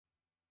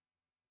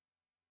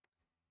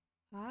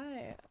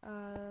Hi,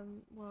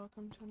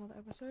 welcome to another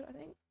episode, I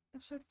think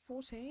episode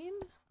 14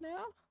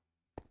 now,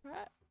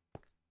 right?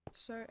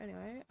 So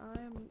anyway,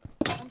 I'm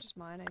just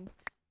mining.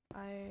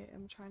 I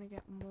am trying to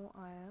get more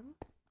iron.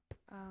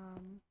 I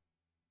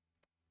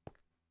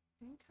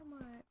think I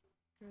might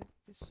go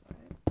this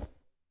way.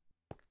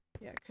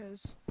 Yeah,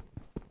 cause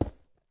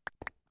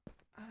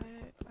I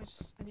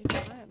need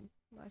iron,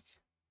 like,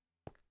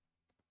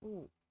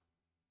 ooh,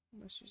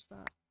 almost used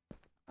that.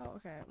 Oh,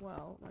 okay,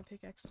 well, my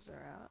pickaxes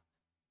are out,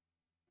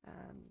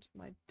 and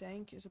my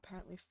dank is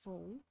apparently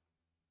full.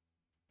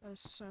 That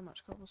is so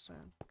much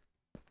cobblestone.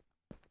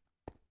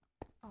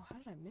 Oh, how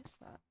did I miss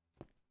that?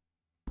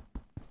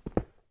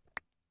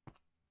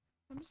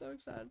 I'm so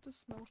excited to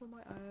smelt all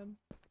my iron.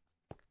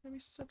 It's gonna be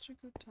such a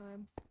good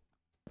time.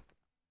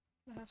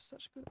 I have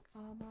such good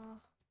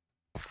armor.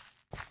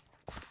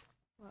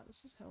 Wow,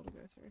 this is hell to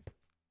go through.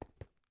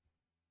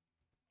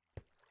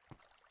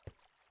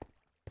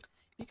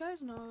 If you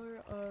guys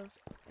know of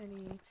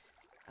any,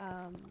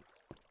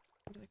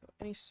 what do they call it?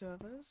 Any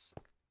servers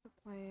for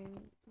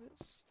playing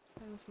this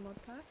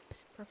mod pack,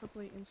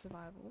 preferably in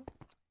survival,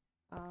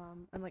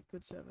 and like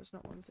good servers,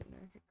 not ones that, you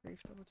know, get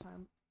griefed all the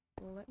time,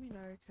 well, let me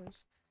know,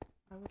 because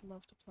I would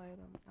love to play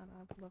them, and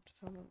I would love to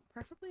film them,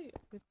 preferably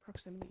with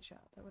proximity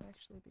chat. That would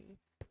actually be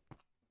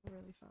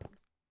really fun.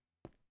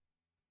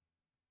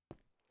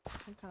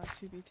 Some kind of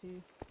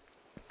 2BT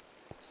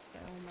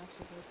stale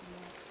massive open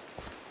maps.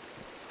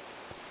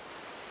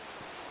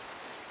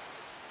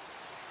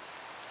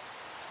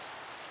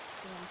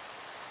 Yeah.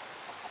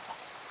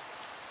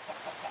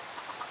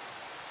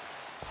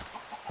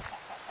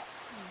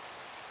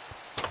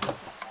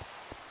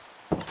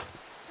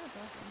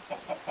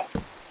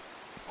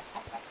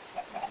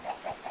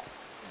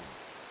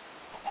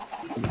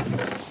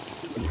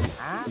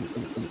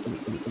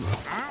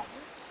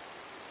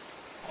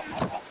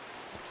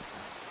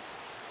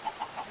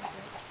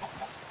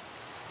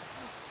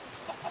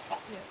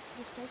 Yeah,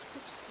 this does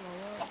cook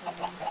slower than,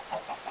 like,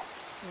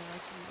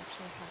 you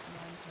actually have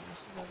 9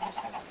 furnaces over this,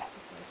 so that would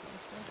cook way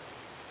faster.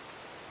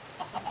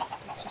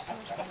 It's just so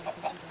much better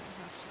because you don't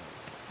have to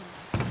come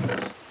back to it,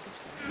 just keeps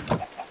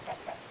going.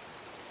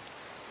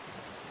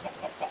 That's my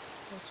builds.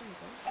 Oh, it's doing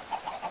gold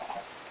first. Oh,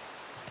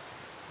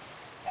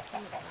 yeah,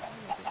 that one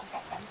will be just the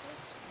iron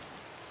first.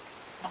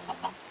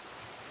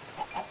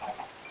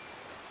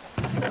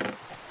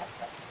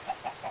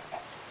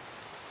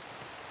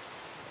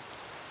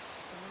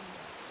 Stone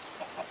dust.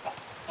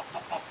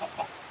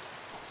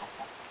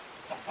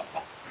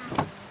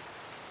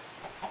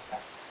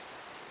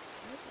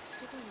 Nope, it's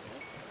still doing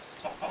gold first.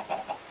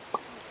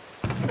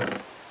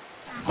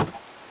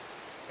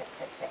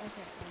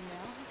 Okay, I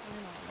now have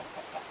iron on,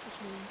 which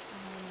means I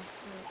have enough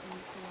for a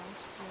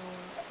glass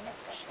blower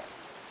edge.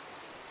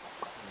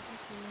 Let me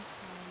see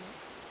how I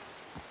make it.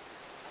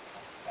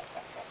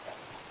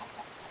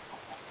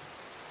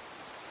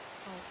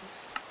 Oh,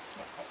 oops.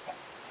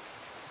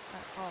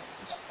 Oh,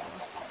 it's just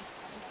glass blower.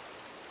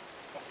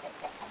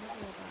 I have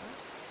all that.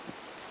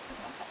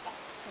 Okay.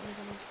 So that means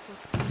I need to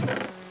cook the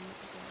stone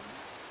again.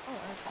 Oh, I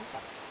already did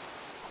that.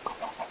 Oh,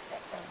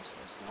 I'm so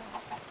smart.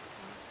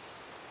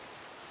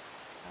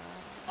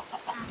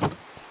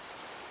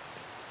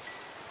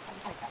 I'll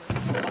take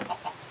bricks.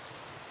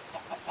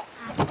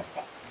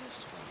 There's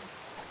just one.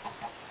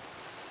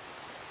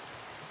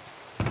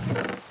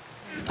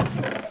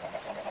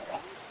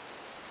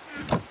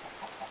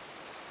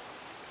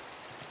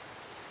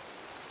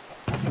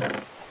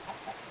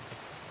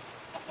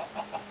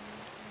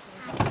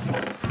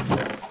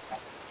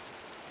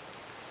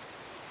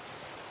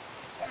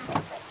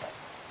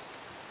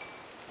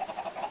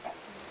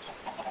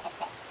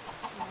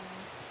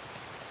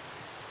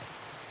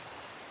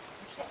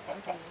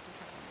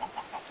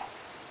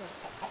 So,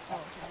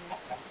 oh, do I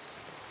need those?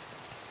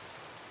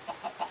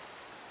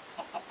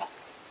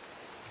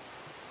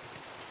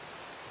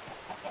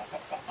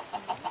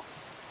 Oops.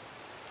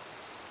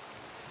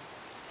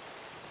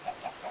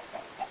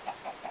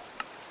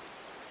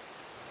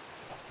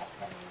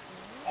 There we go.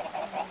 I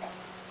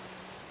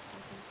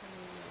think I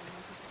need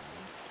more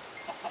design.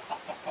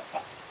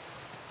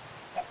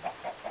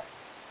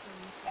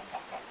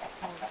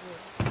 Oh,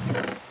 wood.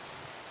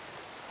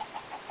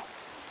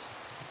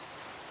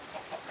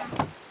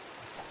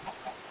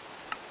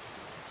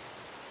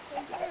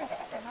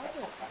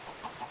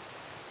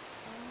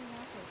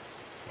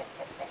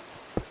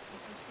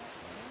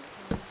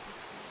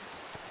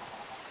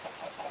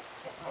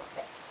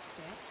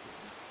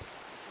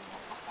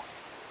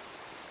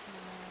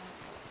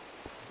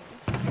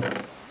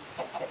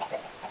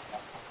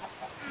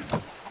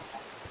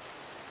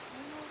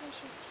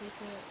 Keep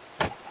it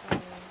as I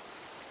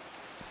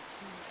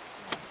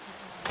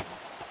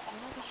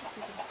don't know if I should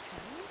keep it as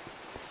pens,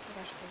 or if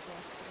I should go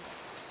glass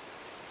bulldogs.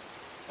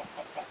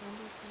 I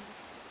wonder if I'm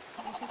just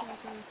actually do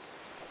I go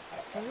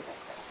boat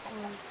or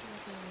do I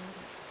go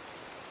water?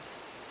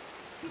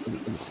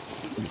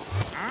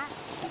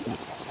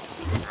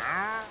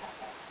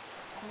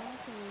 I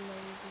like the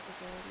low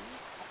visibility,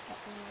 but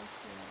then I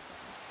see like that.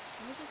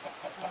 Let me just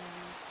take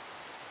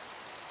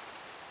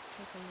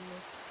a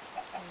look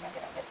this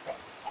one.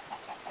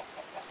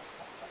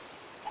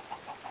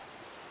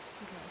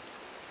 Okay.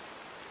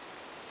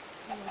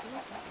 Oh, I do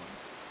like that one.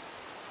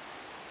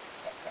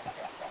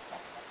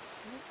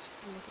 Let's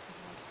look at the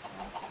house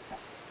now.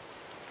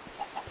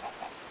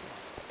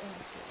 Yeah, it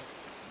has to be like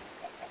this one.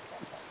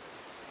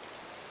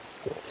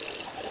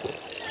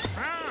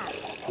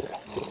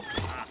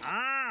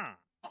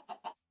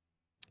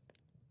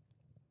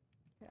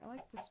 Okay, I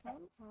like this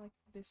one. I like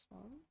this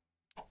one.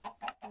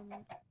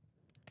 Yeah,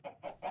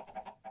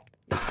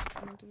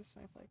 I'm into the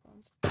snowflake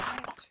ones. I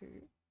like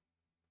two.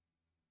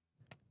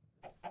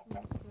 I'm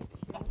gonna put it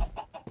here.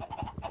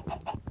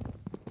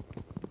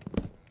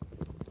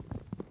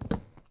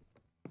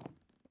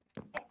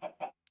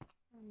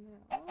 And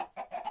now.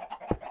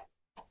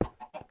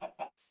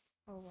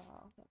 Oh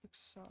wow, that looks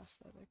so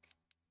aesthetic.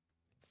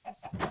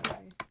 That's so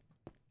pretty.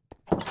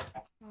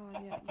 Oh,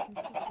 and yeah, you can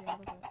still see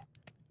out of it.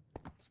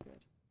 That's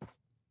good.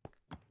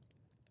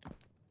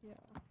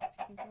 Yeah,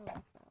 I think I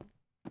like that.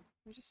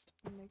 Let me just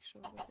make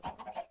sure with the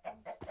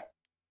options.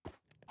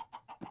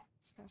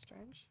 It's kind of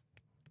strange.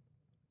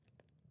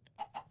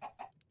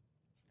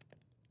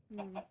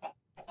 I'm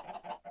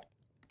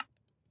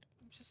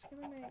just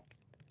gonna make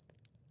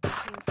 2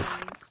 of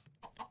these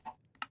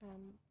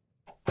and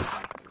 2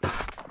 of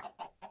these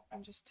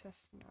and just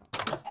test them out.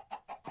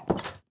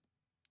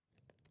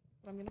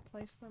 But I'm gonna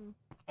place them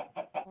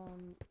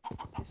on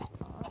this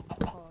part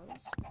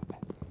because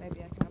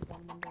maybe I can have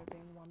one window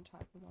being one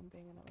type and one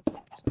being another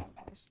type, so I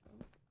don't waste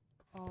them.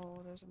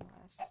 Oh, those are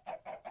nice.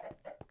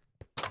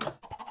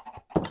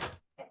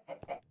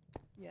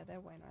 Yeah,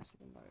 they're way nicer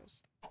than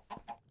those. I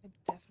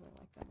definitely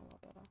like them a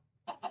lot better.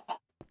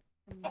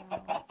 And now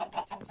I'm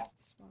gonna test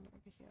this one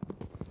over here.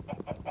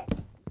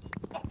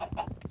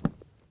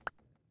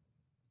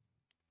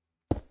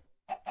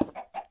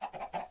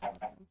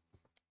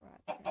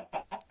 Right, okay.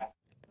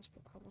 Just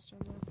put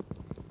cobblestone there.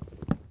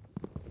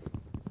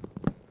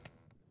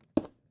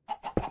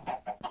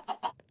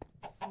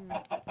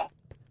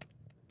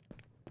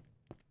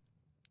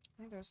 I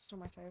think those are still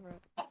my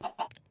favourite.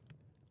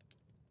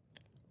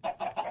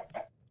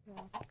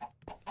 Yeah.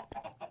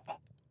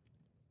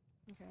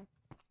 Okay.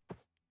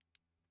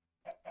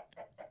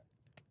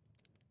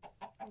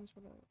 Ones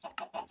were those.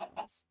 These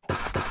ones.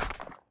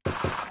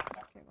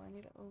 Okay, well I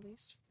need at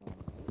least 4 more.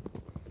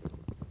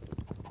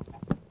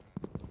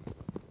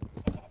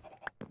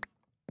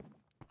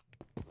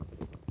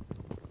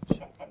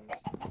 Shoot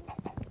those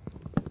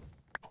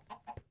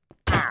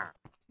here.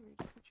 Dude,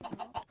 could you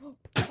not? Oh!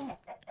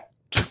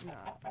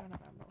 Nah, I don't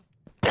have ammo.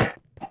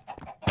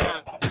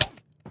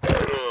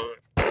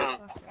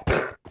 Classic.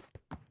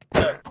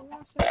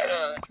 Classic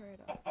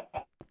trader.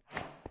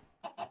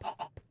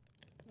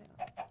 Yeah.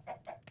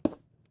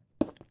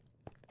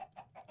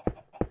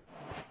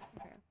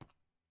 Okay.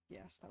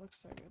 Yes, that looks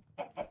so good.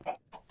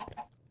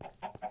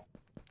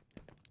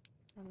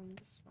 And then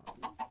this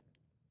one.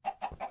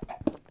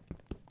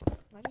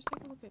 Can I just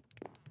take a look at...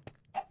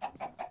 What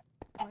was that?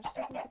 Can I just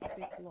take a look at the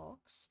big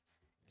blocks?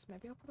 Because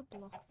maybe I'll put a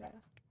block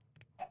there.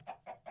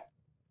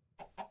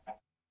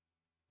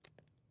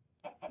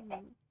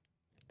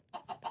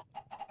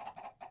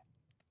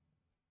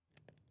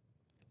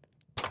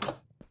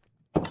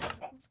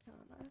 That's kind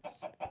of nice.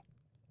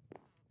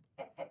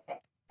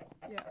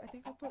 Yeah, I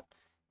think I'll put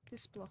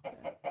this block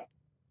there.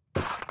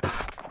 I'll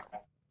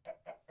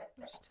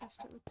just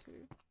test it with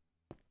 2.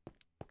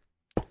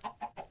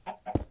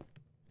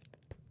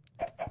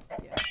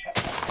 Yeah.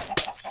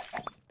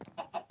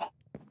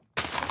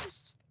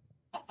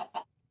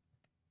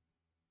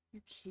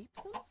 You keep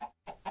them?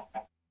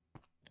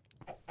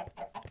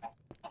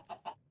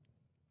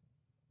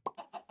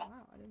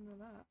 Wow, I didn't know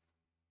that.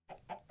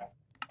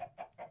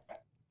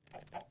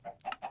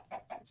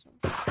 This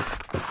one's...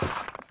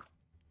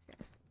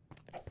 Okay.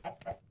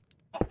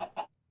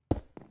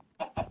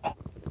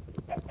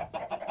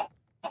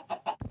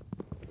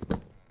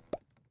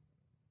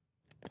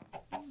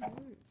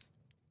 Move.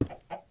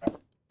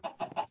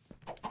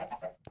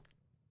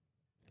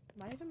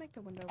 Might even make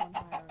the window one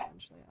higher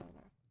eventually, I don't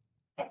know.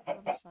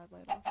 I'll decide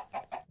later.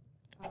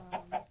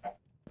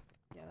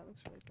 Yeah, that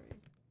looks really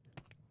pretty.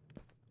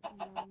 And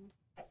then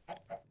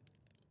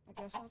I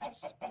guess I'll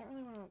just... I don't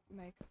really want to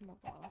make more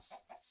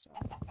glass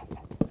stuff.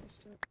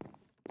 Waste it.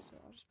 So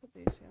I'll just put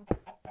these here.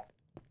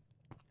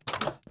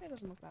 It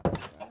doesn't look that bad,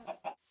 right?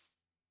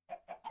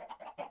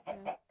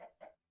 Yeah.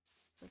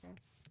 It's okay.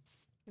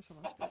 This one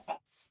looks good.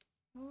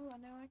 Oh,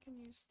 and now I can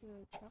use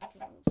the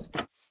trapdoors.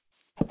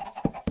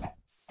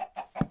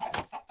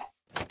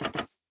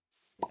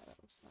 Yeah, that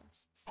looks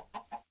nice.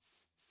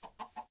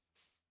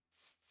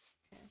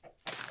 Okay.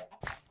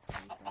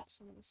 Let me grab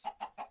some of this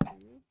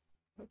food.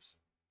 Oops.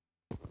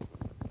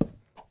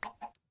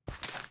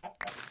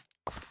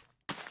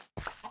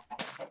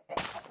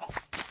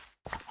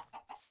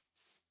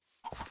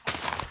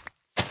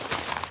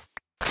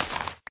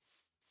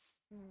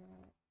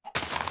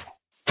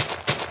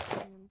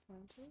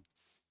 Planted.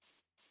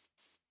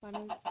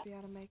 Finally be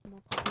able to make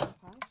more pumpkin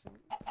pie soon.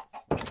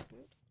 So that's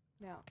good.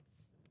 Now,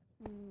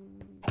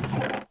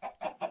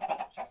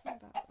 checking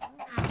that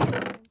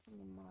from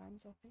the mine.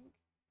 diamonds, I think.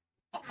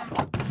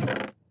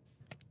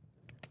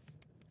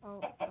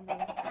 Oh, I'm gonna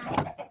look at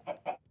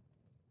that.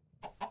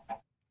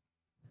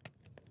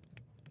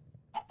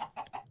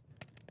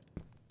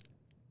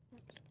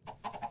 Oops.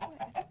 Wait,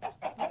 I think there's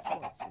clay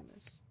quartz in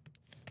this.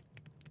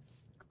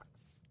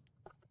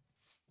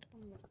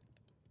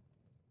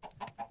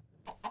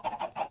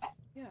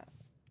 Yeah.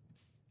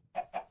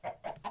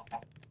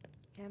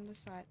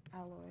 Andesite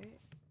alloy.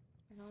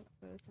 I can't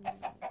earth and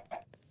right,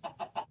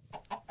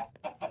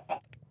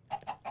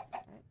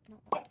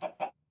 not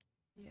that.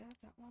 Yeah,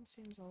 that one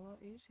seems a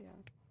lot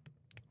easier.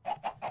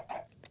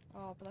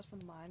 Oh, but that's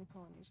the mine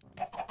colonies one.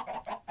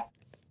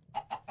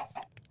 I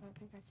don't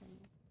think I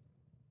can.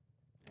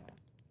 Yeah.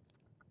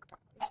 I'll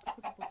just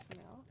put the book for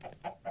now.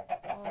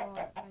 Oh,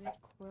 I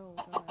need quill,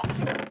 don't I? I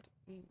need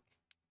ink.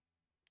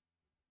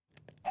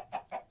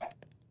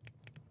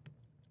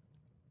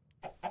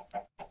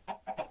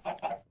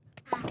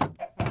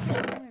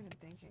 What am I even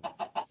thinking?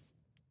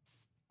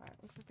 Alright,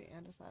 looks like the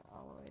andesite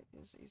alloy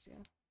is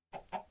easier.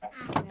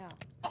 Now,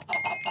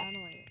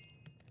 finally,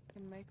 I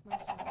can make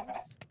myself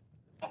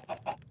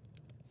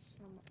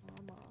some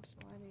armor, so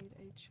I need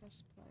a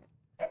chest plate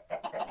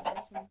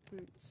and some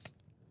boots.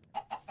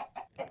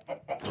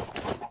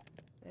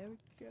 There we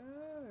go!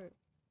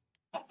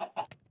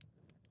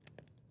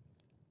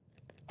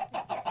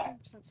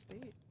 10%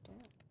 speed, damn.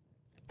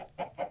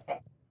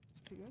 That's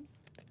pretty good.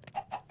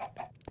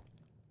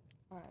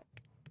 Alright.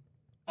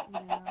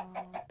 Now,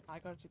 I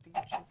gotta do the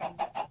YouTube one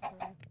for a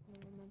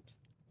moment.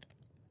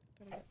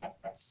 Gotta get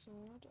that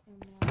sword, and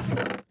now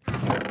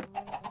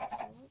that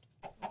sword.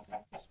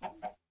 This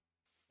one.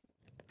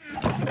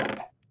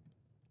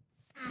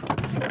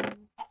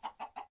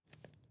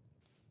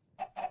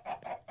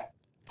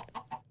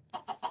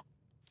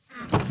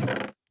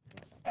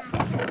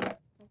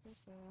 That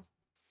goes there.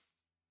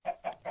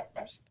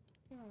 I'm just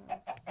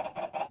gonna, I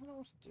don't know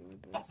what to do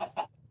with this.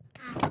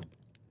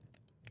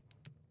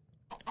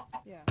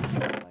 Yeah,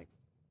 it's like,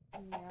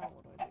 now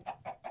what do I do?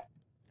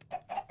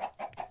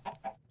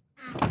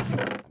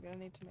 I'm gonna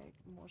need to make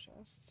more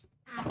chests.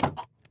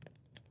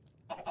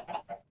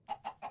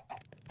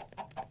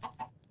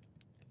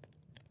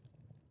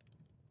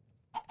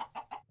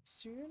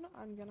 Soon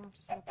I'm gonna have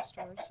to set up a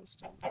storage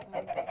system,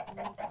 and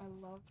I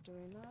love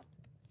doing that,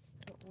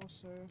 but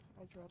also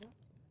I dread it.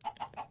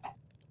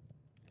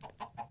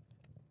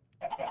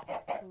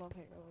 It's a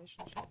love-hate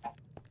relationship.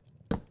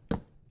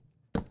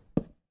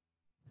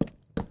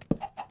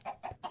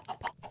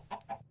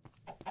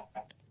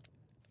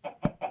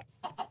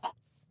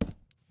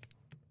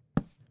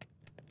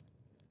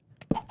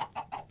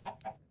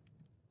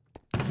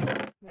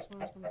 This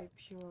one is going to be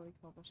purely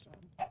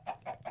cobblestone.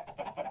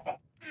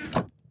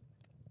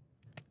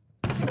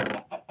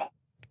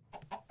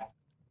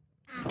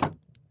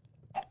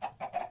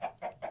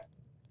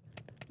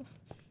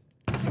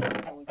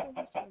 Holy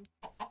cobblestone.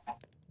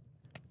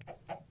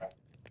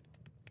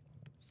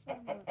 So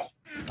much.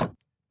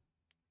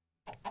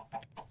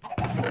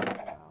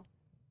 Wow.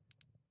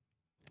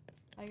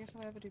 I guess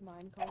if I ever do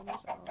mine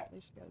colonies, I'll at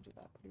least be able to do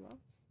that pretty well.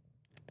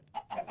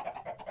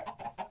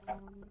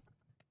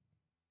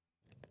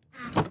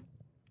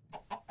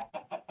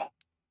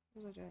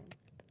 What was I doing?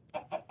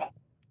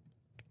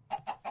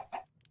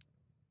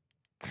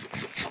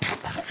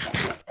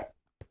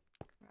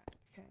 Right,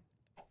 okay.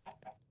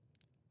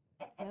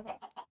 Never.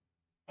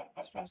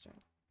 That's what I was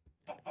doing.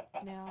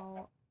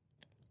 Now,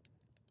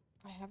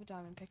 I have a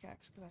diamond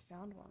pickaxe because I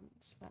found one,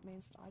 so that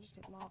means that I just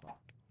need lava.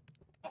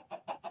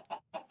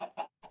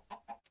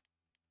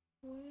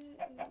 Where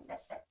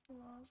is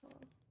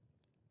lava?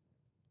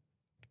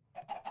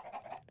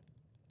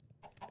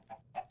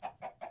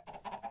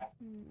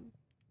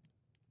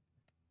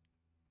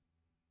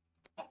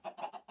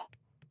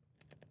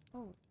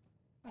 Oh,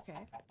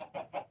 okay.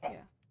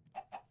 Yeah.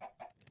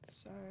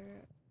 So,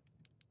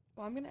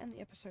 well, I'm going to end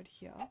the episode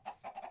here.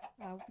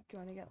 I'll be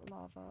going to get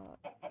lava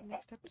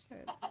next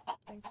episode.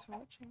 Thanks for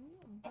watching.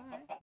 Bye.